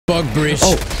Bug breach.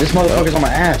 Oh, this motherfucker's on my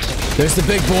ass. There's the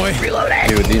big boy. Reloading.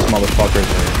 Dude, these motherfuckers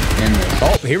are in this.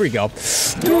 Oh, here we go.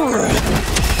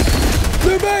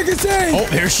 The magazine. Oh,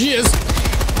 here she is.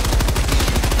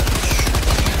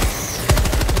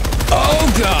 Oh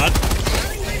God.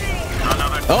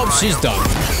 Oh, she's done.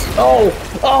 Oh,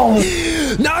 oh.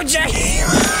 No, Jay.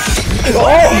 Oh,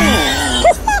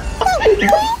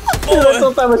 I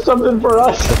thought that was something for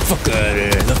us. The fuck out of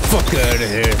here. The fuck out of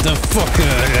here. The fuck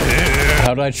out of here.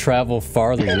 How did I travel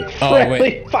farther? Oh,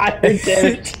 wait. 5 and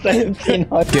 10,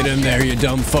 1700. Get in there, you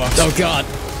dumb fuck. Oh, God.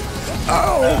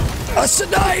 Oh, a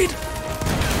Sinide.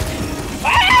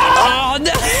 Oh,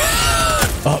 no.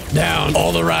 Up, down,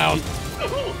 all around.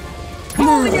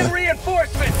 Calling in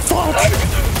reinforcements. Fuck.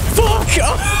 Fuck.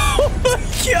 Oh, my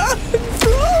God,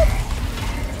 bro.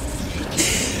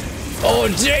 Oh,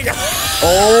 Jake.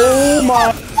 Oh,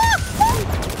 my.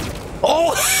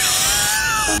 Oh.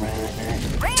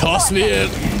 Toss me in.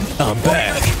 I'm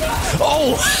back.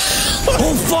 Oh.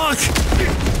 Oh, fuck.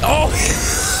 Oh.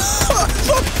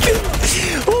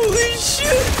 Holy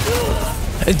shit.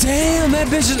 Damn, that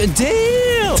bitch is.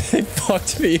 Damn. They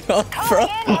fucked me up, bro.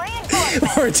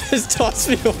 Or just tossed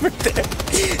me over there.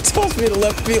 Tossed me to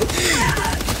left field.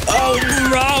 Oh,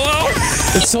 bro.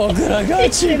 It's all good, I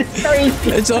got you.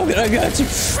 It's all good, I got you.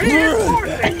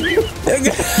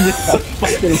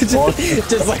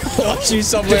 Just like watch you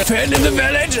somewhere. Defending the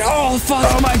village. Oh, fuck.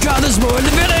 Oh my God, there's more in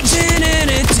the village.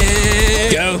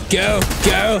 Go, go,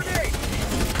 go.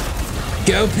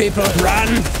 Go, people,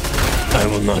 run. I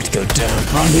will not go down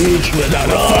without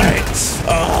a fight.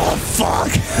 Oh,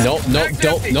 fuck. Nope, nope,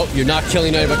 nope, you're not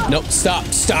killing anybody. Nope, stop,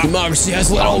 stop. Democracy has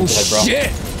let. Oh,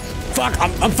 shit. Fuck,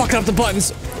 I'm fucking up the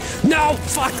buttons. No,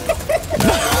 fuck.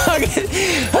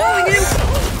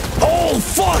 Oh,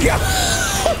 fuck.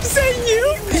 Is that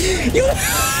you?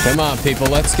 Come on, people,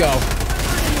 let's go.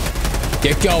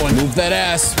 Get going. Move that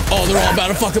ass. Oh, they're all about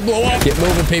to fucking blow up. Get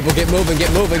moving, people. Get moving,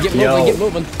 get moving, get moving, get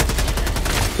moving.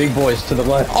 Big boys to the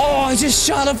left. Oh, I just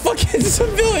shot a fucking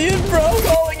civilian, bro.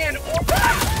 Calling in.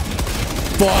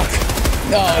 Fuck.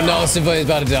 Oh, no, civilian's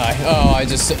about to die. Oh, I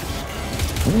just...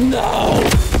 No.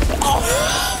 Oh,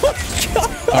 my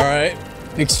God. All right.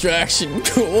 Extraction.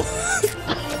 Cool.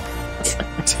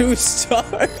 2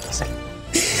 stars.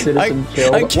 Citizen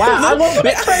killed. I killed him. I love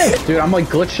that. Dude, I'm like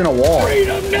glitching a wall.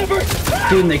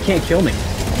 Dude, and they can't kill me.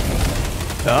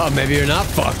 Oh, maybe you're not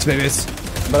fucked. Maybe it's...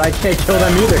 But I can't kill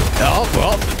them either. Oh,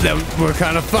 well, then we're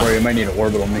kind of fucked. Or you might need an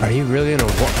orbital me. Are you really in a...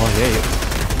 Oh, yeah,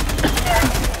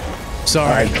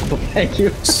 Sorry. Right, thank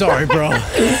you. Sorry, bro.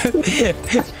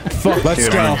 Fuck, let's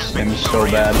Dude, go. I'm so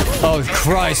bad. Oh,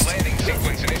 Christ.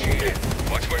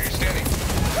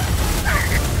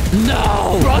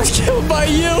 No! I was killed by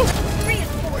you!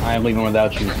 I am leaving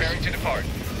without you.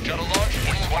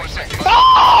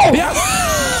 Oh! Yeah.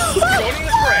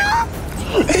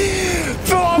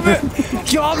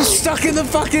 Yo, I'm stuck in the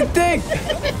fucking thing!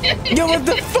 Yo, what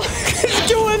the fuck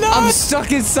is going on? I'm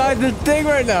stuck inside the thing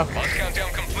right now.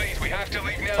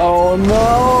 Oh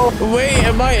no! Wait,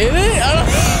 am I in it? I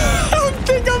don't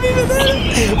think I'm even in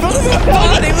it! Look at the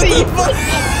body! What the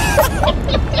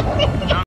fuck?